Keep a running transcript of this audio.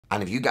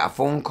And if you get a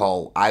phone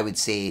call, I would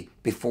say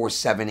before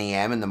 7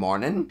 a.m. in the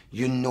morning,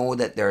 you know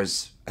that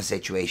there's a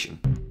situation.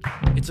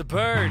 It's a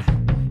bird.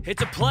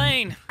 It's a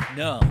plane.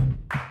 No,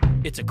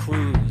 it's a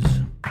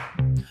cruise.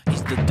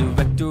 He's the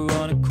director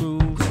on a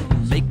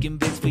cruise, making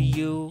bids for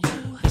you.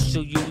 He'll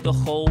show you the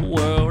whole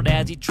world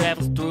as he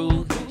travels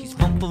through. He's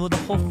fun for the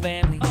whole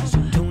family,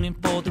 so tune in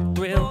for the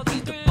thrill.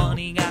 He's the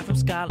funny guy from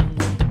Scotland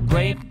with the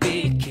great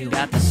big kill.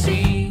 Got the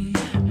sea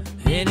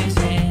in his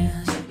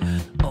hands.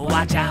 Oh,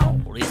 watch out,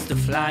 it's the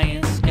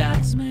flying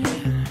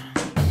Scotsman.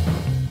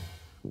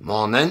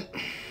 Morning.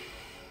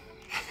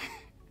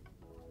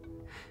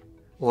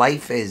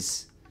 Life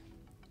is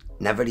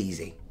never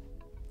easy,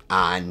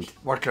 and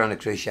working on a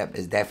cruise ship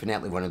is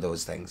definitely one of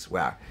those things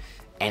where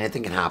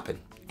anything can happen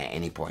at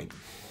any point.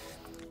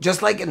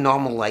 Just like in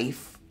normal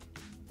life,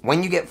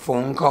 when you get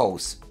phone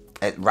calls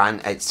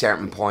at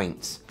certain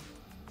points,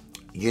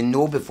 you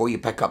know before you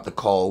pick up the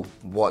call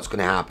what's going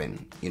to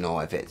happen, you know,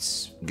 if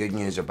it's good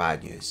news or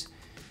bad news.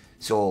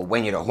 So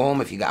when you're at home,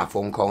 if you get a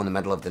phone call in the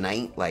middle of the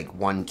night, like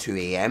 1, 2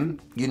 a.m.,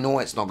 you know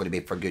it's not going to be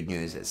for good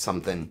news. It's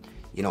something,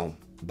 you know,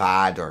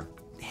 bad or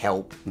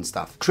help and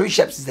stuff. Cruise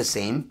ships is the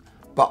same,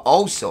 but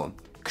also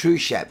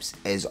cruise ships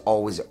is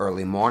always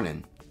early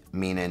morning,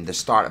 meaning the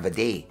start of a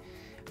day.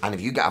 And if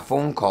you get a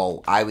phone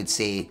call, I would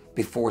say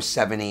before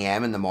 7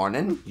 a.m. in the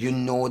morning, you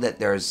know that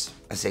there's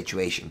a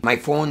situation. My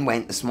phone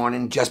went this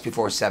morning just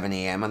before 7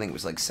 a.m. I think it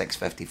was like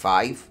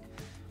 6:55.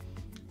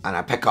 And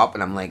I pick up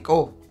and I'm like,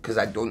 oh, because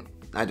I don't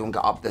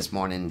get up this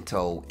morning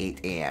until 8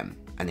 a.m.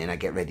 and then I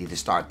get ready to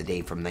start the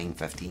day from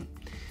 9:15.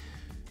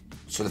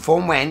 So the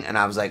phone went and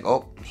I was like,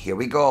 oh, here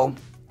we go.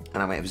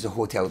 And I went, it was the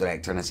hotel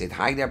director, and I said,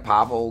 hi there,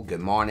 Pavel, good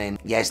morning.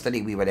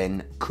 Yesterday we were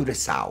in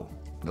Curacao,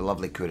 the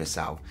lovely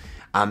Curacao.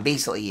 And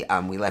basically,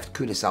 we left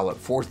Curacao at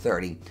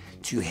 4:30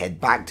 to head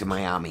back to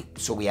Miami.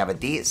 So we have a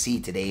day at sea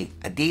today,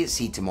 a day at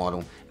sea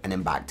tomorrow, and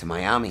then back to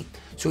Miami.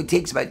 So it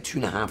takes about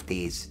 2.5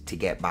 days to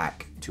get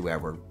back to where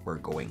we're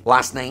going.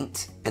 Last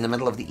night, in the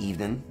middle of the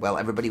evening, while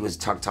everybody was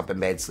tucked up in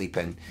bed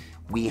sleeping,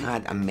 we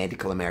had a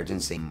medical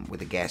emergency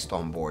with a guest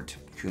on board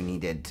who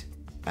needed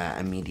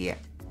immediate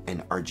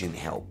and urgent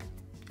help,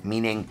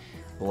 meaning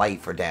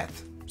life or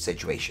death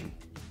situation.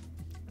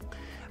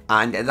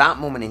 And at that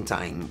moment in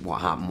time,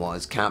 what happened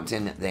was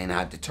Captain then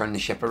had to turn the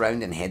ship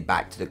around and head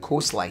back to the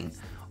coastline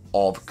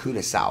of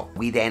Curacao.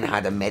 We then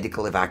had a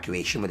medical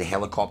evacuation with a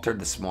helicopter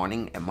this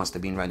morning. It must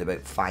have been around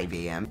about 5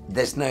 a.m.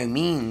 This now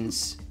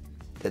means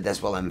that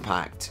this will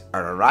impact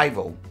our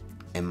arrival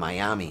in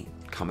Miami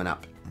coming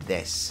up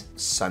this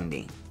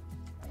Sunday.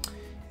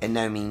 It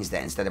now means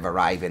that instead of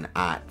arriving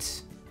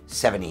at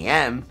 7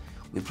 a.m,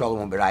 we probably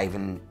won't be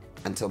arriving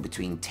until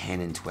between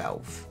 10 and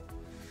 12,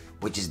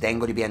 which is then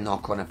going to be a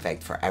knock-on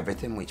effect for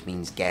everything, which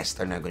means guests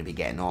are now going to be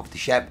getting off the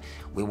ship.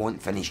 We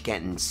won't finish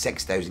getting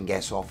 6,000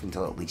 guests off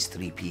until at least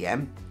 3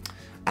 p.m.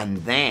 And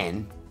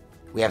then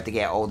we have to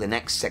get all the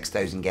next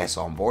 6,000 guests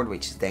on board,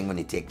 which is then going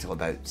to take till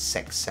about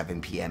 6,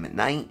 7 p.m. at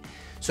night.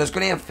 So it's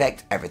going to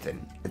affect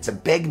everything. It's a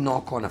big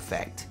knock-on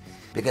effect,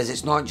 because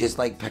it's not just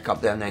like pick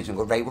up the announcement and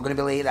go, right, we're going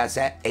to be late, that's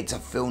it. It's a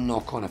full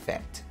knock-on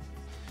effect.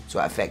 So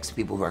it affects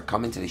people who are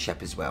coming to the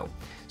ship as well.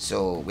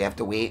 So we have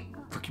to wait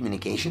for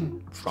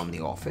communication from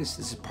the office.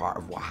 This is part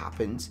of what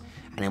happens.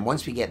 And then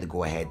once we get the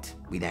go-ahead,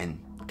 we then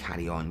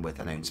carry on with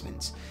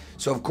announcements.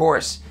 So of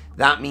course,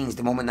 that means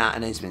the moment that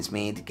announcement's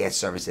made, guest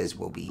services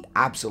will be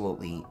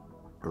absolutely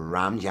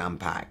ram-jam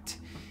packed,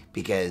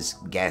 because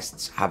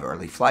guests have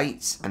early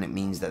flights, and it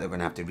means that they're going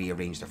to have to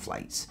rearrange their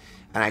flights.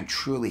 And I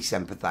truly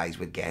sympathize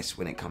with guests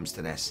when it comes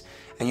to this.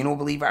 And you know,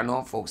 believe it or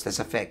not, folks, this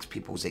affects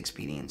people's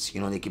experience.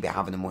 You know, they could be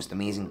having the most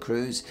amazing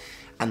cruise,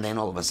 and then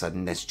all of a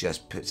sudden this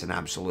just puts an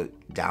absolute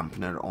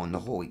dampener on the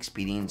whole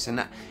experience. And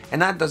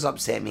that does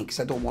upset me,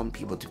 because I don't want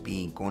people to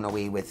be going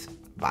away with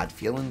bad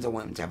feelings. I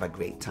want them to have a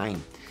great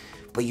time.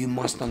 But you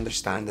must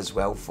understand as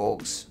well,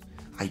 folks,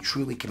 I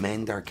truly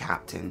commend our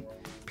captain,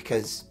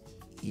 because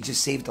he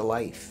just saved a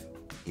life,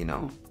 you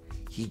know?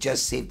 He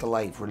just saved a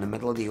life. We're in the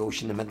middle of the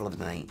ocean, in the middle of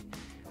the night,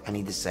 and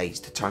he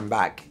decides to turn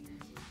back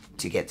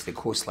to get to the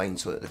coastline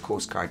so that the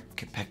Coast Guard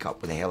could pick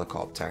up with a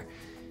helicopter.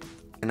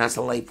 And that's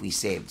a life we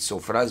saved. So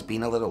for us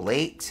being a little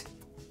late,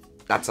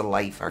 that's a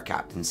life our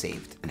captain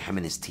saved, and him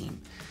and his team.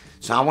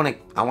 So I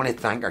want to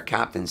thank our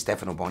captain,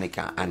 Stefano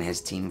Bonica, and his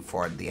team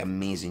for the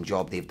amazing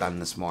job they've done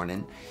this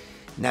morning.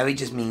 Now it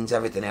just means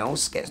everything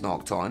else gets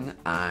knocked on,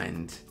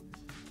 and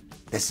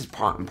this is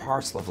part and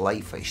parcel of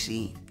life at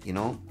sea, you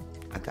know?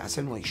 I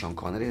sound like Sean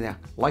Connery there.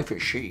 Life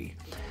at sea.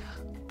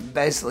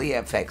 Basically,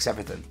 it affects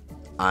everything.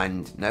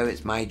 And now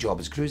it's my job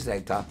as cruise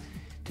director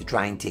to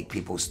try and take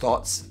people's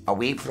thoughts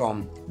away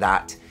from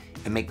that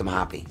and make them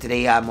happy.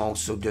 Today I'm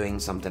also doing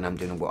something. I'm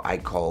doing what I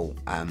call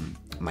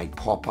my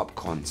pop-up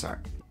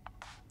concert,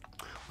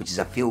 which is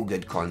a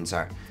feel-good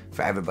concert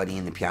for everybody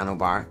in the piano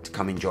bar to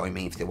come and join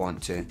me if they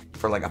want to,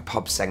 for like a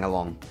pub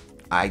sing-along.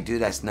 I do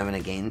this now and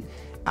again,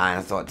 and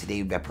I thought today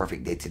would be a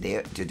perfect day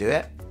to do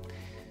it.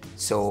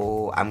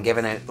 So I'm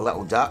giving out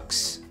little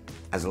ducks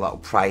as a little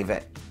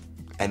private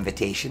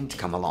invitation to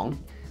come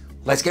along.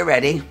 Let's get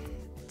ready.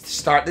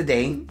 start the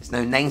day. It's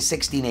now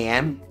 9:16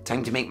 a.m.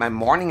 Time to make my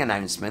morning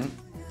announcement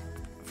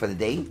for the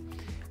day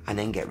and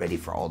then get ready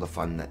for all the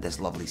fun that this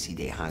lovely sea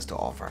day has to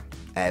offer.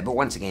 But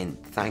once again,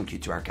 thank you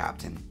to our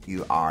captain.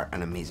 You are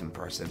an amazing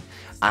person.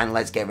 And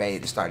let's get ready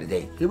to start the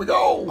day. Here we go.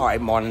 All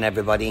right, morning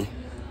everybody.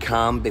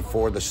 Calm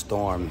before the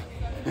storm.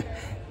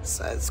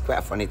 It's quite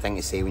a funny thing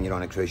to say when you're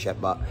on a cruise ship,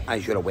 but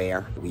as you're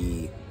aware,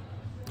 we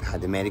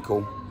had the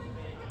medical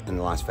in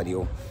the last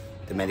video,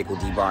 the medical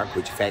debark,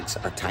 which affects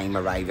our time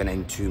arriving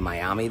into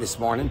Miami this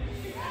morning.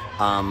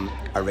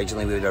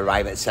 Originally we would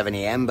arrive at 7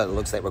 a.m, but it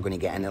looks like we're going to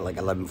get in at like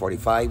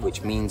 11:45,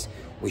 which means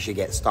we should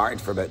get started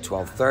for about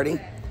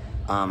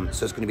 12:30.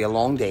 So it's going to be a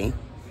long day.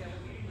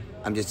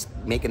 I'm just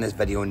making this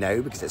video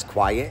now because it's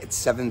quiet. It's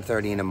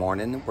 7:30 in the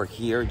morning. We're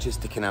here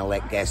just to kind of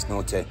let guests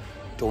know to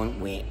don't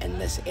wait in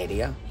this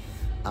area.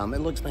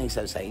 It looks nice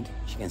outside,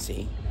 as you can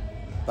see.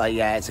 But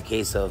yeah, it's a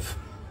case of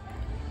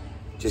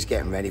just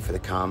getting ready for the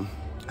calm.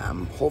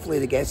 Hopefully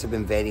the guests have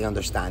been very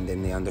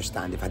understanding. They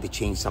understand they've had to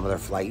change some of their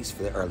flights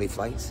for the early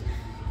flights,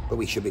 but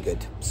we should be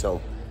good.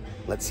 So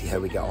let's see how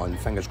we get on.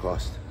 Fingers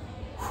crossed.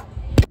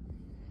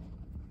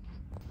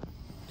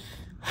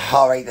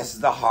 All right, this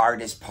is the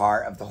hardest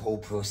part of the whole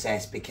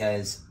process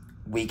because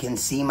we can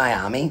see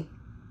Miami.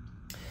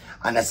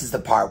 And this is the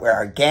part where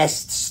our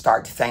guests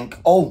start to think,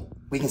 oh,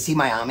 we can see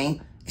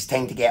Miami. It's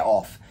time to get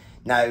off.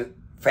 Now,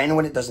 for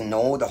anyone that doesn't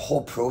know, the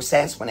whole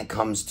process when it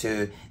comes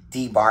to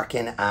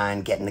debarking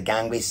and getting the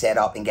gangway set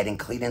up and getting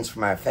clearance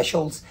from our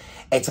officials,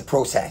 it's a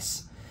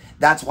process.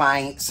 That's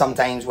why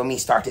sometimes when we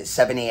start at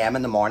 7 a.m.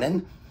 in the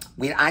morning,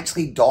 we're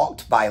actually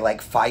docked by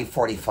like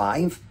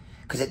 5:45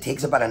 because it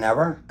takes about an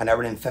hour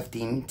and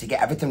 15 to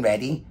get everything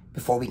ready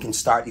before we can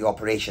start the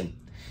operation.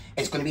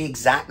 It's going to be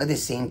exactly the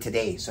same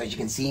today. So as you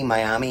can see,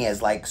 Miami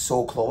is like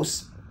so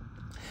close,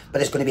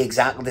 but it's going to be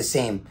exactly the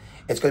same.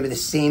 It's going to be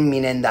the same,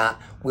 meaning that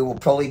we will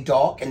probably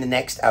dock in the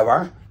next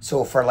hour.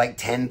 So for like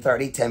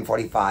 10:30,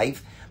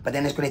 10:45, but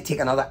then it's going to take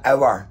another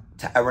hour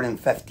to hour and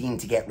 15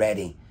 to get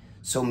ready.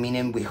 So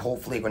meaning we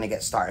hopefully are going to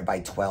get started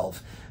by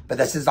 12. But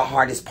this is the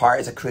hardest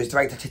part as a cruise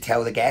director to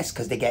tell the guests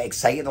because they get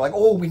excited. They're like,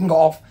 oh, we can go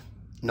off.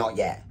 Not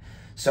yet.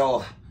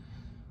 So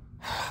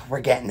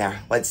we're getting there.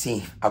 Let's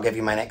see. I'll give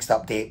you my next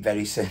update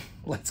very soon.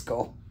 Let's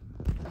go.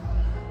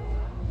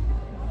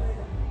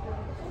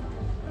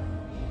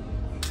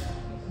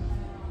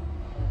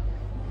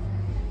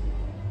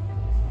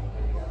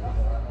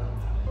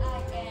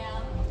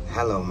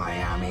 Hello,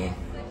 Miami.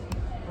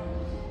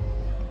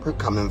 We're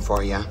coming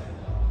for you.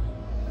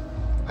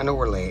 I know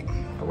we're late,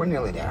 but we're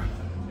nearly there.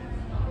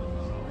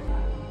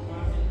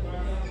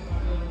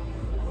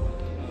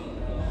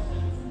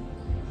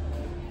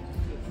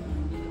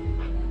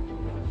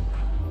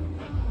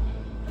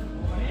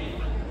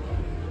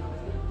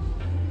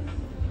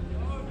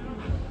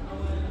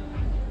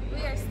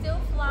 We are still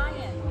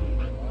flying.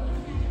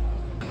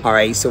 All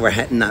right, so we're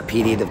hitting that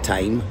period of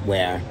time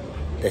where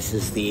this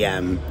is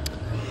the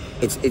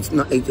it's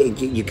not,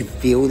 you can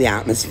feel the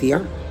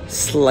atmosphere,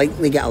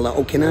 slightly get a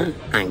little kind of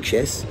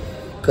anxious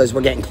because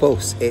we're getting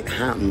close. It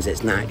happens,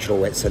 it's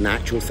natural, it's a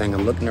natural thing.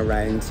 I'm looking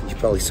around, you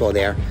probably saw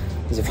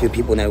there's a few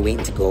people now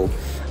waiting to go.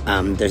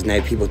 There's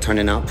now people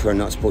turning up who are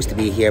not supposed to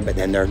be here, but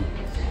then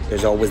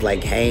there's always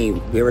like, hey,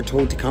 we were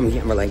told to come here,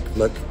 and we're like,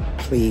 look,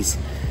 please.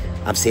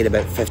 I've said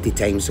about 50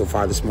 times so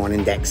far this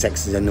morning, deck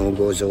 6 is a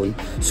no-go zone.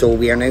 So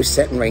we are now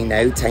sitting right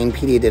now, time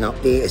period and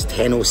update is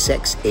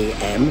 10:06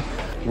 a.m.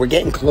 We're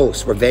getting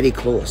close, we're very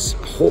close.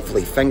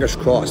 Hopefully, fingers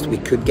crossed, we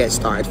could get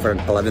started for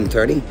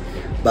 11:30,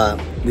 but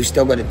we've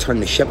still got to turn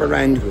the ship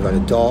around, we've got to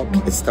dock,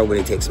 it's still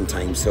going to take some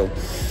time, so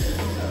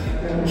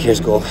here's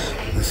go,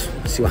 let's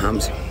see what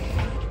happens.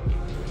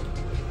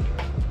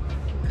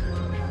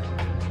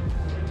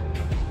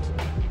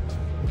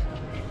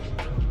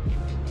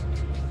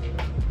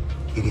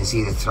 You can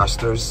see the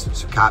thrusters,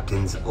 so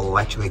captain's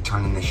literally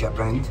turning the ship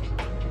round.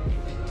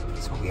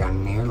 So we are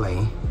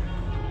nearly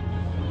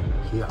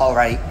here. All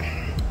right,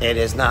 it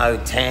is now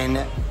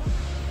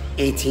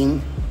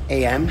 10:18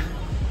 a.m.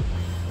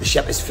 The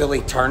ship is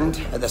fully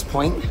turned at this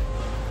point.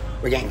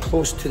 We're getting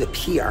close to the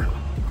pier,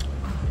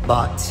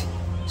 but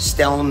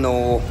still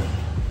no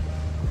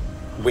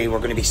way we're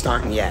going to be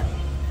starting yet.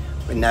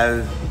 But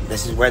now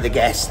this is where the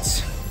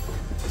guests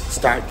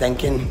start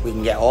thinking we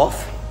can get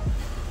off.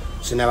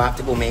 So now I have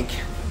to go make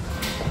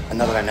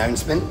another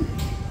announcement.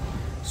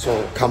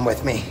 So come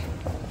with me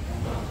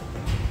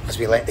as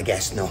we let the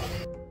guests know.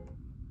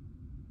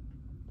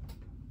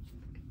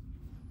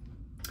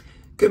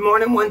 Good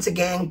morning once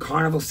again,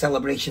 Carnival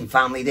Celebration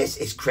family. This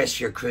is Chris,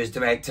 your cruise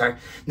director.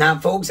 Now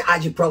folks,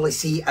 as you probably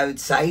see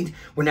outside,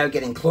 we're now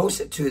getting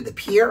closer to the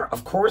pier,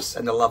 of course,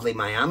 in the lovely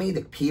Miami,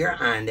 the pier,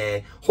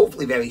 and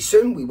hopefully very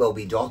soon we will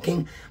be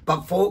docking.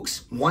 But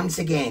folks, once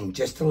again,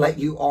 just to let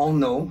you all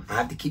know, I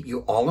have to keep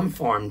you all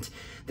informed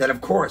that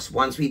of course,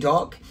 once we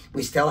dock,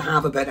 we still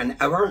have about an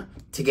hour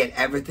to get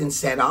everything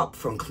set up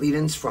from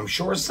clearance from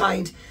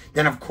shoreside.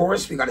 Then of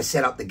course, we got to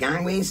set up the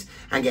gangways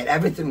and get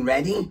everything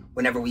ready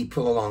whenever we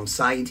pull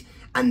alongside.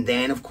 And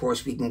then of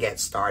course, we can get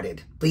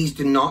started. Please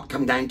do not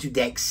come down to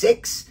deck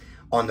 6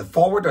 on the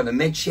forward or the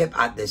midship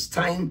at this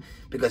time,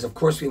 because of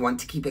course we want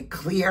to keep it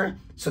clear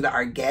so that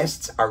our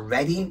guests are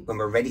ready when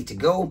we're ready to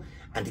go,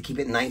 and to keep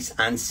it nice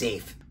and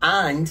safe.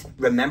 And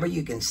remember,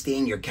 you can stay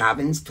in your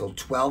cabins till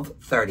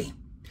 12:30.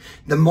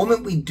 The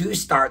moment we do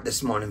start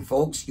this morning,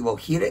 folks, you will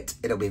hear it.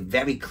 It'll be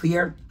very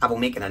clear. I will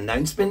make an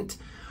announcement.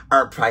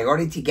 Our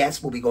priority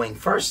guests will be going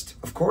first.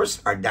 Of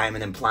course, our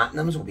diamond and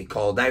platinums will be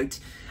called out.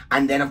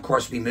 And then, of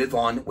course, we move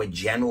on with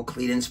general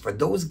clearance for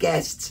those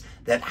guests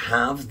that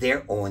have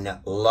their own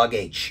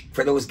luggage.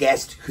 For those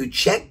guests who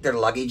check their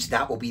luggage,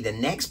 that will be the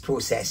next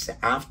process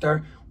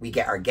after we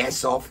get our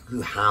guests off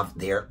who have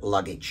their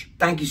luggage.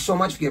 Thank you so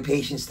much for your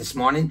patience this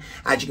morning.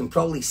 As you can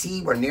probably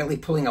see, we're nearly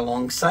pulling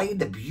alongside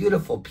the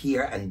beautiful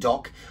pier and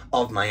dock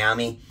of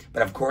Miami.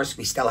 But of course,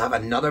 we still have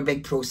another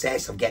big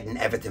process of getting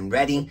everything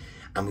ready,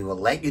 and we will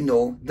let you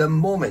know the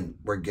moment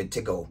we're good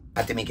to go. I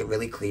have to make it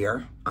really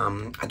clear.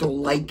 I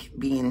don't like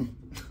being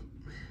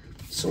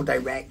so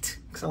direct,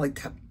 because I like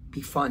to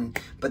be fun,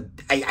 but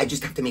I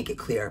just have to make it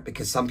clear,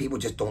 because some people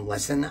just don't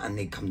listen and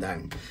they come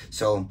down.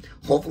 So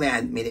hopefully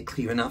I made it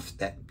clear enough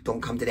that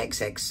don't come to deck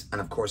 6.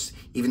 And of course,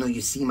 even though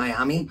you see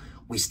Miami,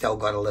 we still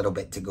got a little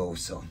bit to go.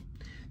 So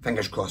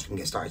fingers crossed we can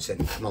get started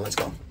soon. Come on, let's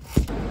go.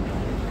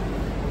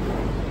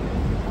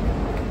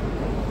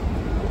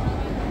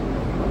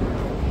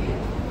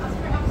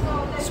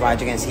 So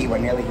as you can see, we're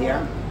nearly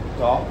here.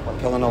 Dock, we're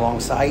pulling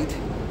alongside.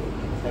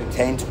 Now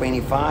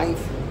 10:25.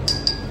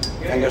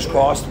 Fingers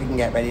crossed we can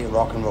get ready to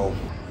rock and roll.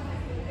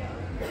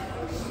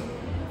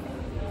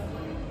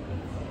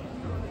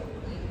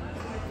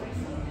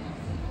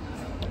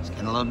 It's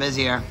getting a little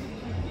busier.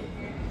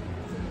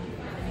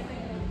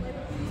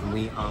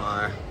 We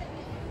are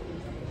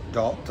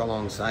docked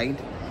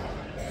alongside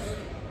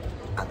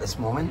at this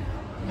moment.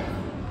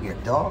 We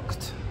are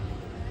docked,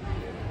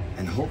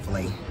 and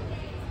hopefully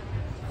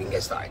we can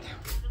get started.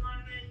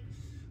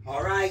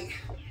 All right.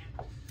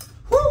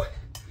 Woo!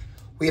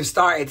 We have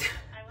started.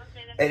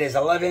 It is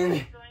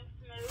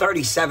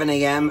 11:37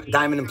 a.m.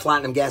 Diamond and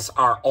Platinum guests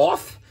are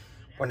off.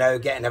 We're now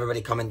getting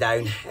everybody coming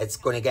down. It's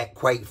going to get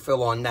quite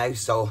full on now,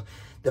 so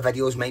the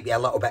videos might be a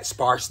little bit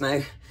sparse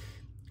now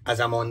as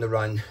I'm on the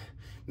run,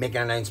 making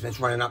announcements,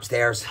 running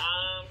upstairs,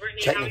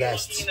 checking the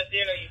guests.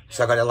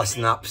 So I've got to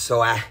listen up.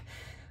 So I'm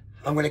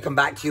going to come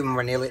back to you when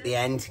we're nearly at the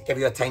end, give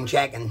you a time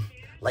check and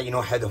let you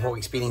know how the whole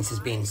experience has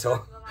been.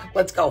 So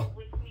let's go.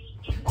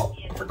 Oh,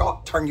 I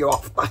forgot, turn you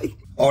off, bye.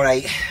 All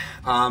right,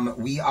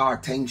 we are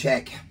time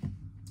check,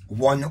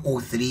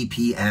 1:03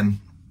 p.m.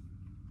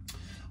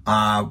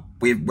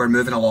 We're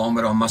moving along.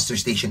 We're on muster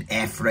station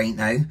F right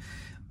now.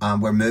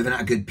 We're moving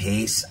at a good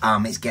pace.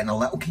 It's getting a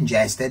little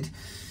congested,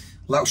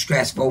 a little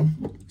stressful,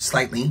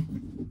 slightly,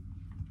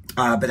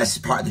 but this is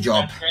part of the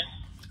job.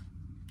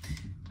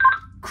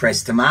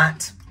 Chris to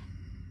Matt.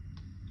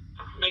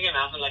 Megan,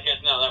 I would like us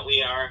to know that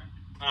we are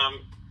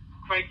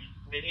quite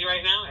busy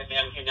right now. If they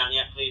haven't come down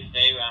yet, please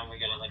stay. We're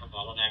getting like a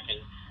bottleneck, and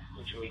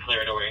we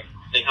clear it away.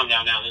 If they come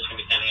down now, they're just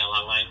going to be standing in a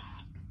long line.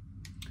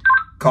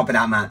 Copy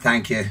that, Matt.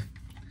 Thank you.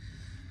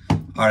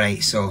 All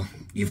right, so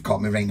you've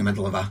caught me right in the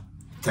middle of a...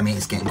 To me,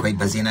 it's getting quite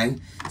busy now,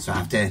 so I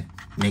have to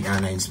make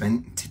an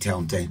announcement to tell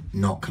them to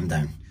not come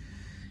down.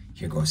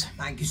 Here goes.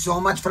 Thank you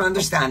so much for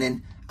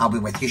understanding. I'll be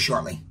with you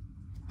shortly.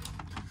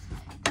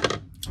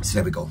 So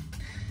there we go.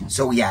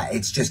 So yeah,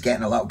 it's just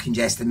getting a little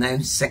congested now.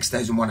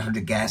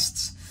 6,100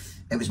 guests.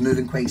 It was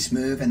moving quite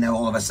smooth, and now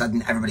all of a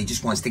sudden everybody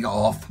just wants to get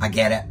off. I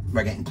get it.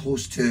 We're getting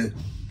close to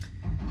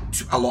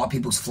a lot of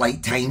people's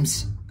flight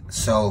times.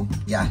 So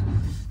yeah,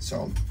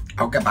 so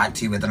I'll get back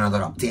to you with another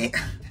update.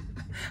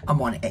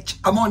 I'm on edge.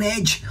 I'm on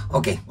edge.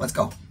 Okay, let's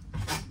go.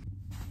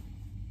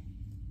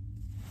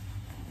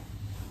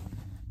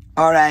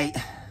 All right,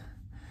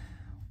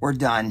 we're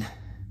done.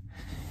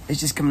 It's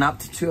just coming up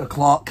to 2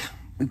 o'clock.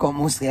 We've got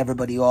mostly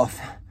everybody off.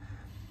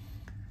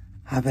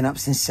 I've been up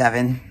since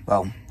 7,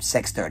 well,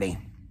 6:30.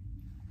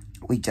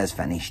 We just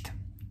finished.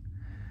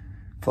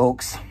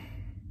 Folks,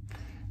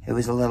 it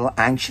was a little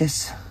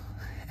anxious.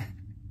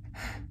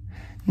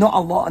 Not a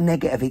lot of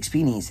negative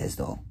experiences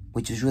though,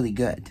 which was really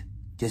good.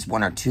 Just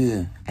 1 or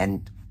 2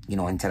 and, you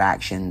know,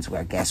 interactions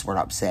where guests were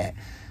upset.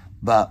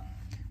 But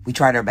we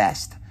tried our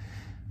best.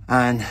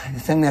 And the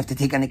thing we have to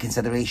take into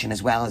consideration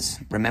as well is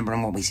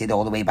remembering what we said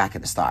all the way back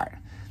at the start.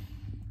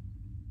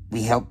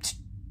 We helped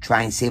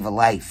try and save a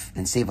life,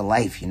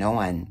 you know,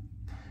 and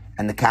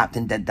the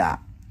captain did that.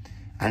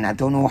 And I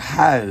don't know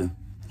how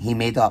he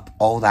made up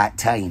all that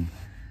time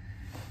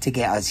to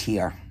get us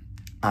here.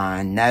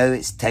 And now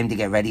it's time to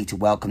get ready to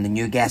welcome the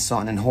new guests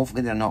on, and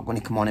hopefully they're not going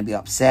to come on and be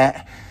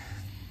upset.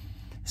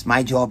 It's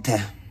my job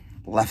to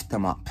lift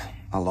them up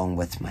along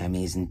with my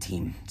amazing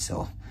team.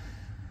 So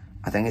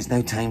I think it's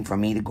now time for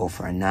me to go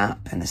for a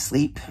nap and a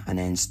sleep and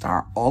then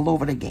start all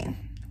over again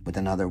with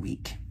another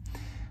week.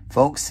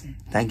 Folks,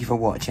 thank you for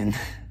watching.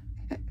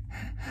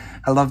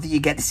 I love that you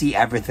get to see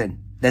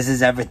everything. This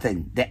is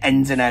everything, the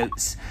ins and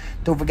outs.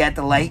 Don't forget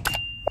to like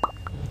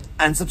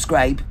and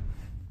subscribe.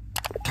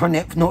 Turn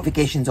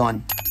notifications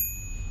on.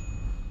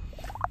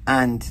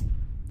 And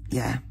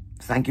yeah,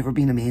 thank you for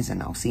being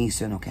amazing. I'll see you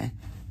soon, okay?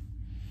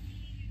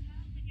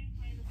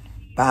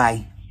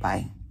 Bye.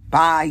 Bye.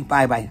 Bye.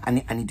 Bye. Bye.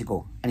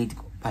 I need to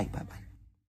go. Bye. Bye. Bye.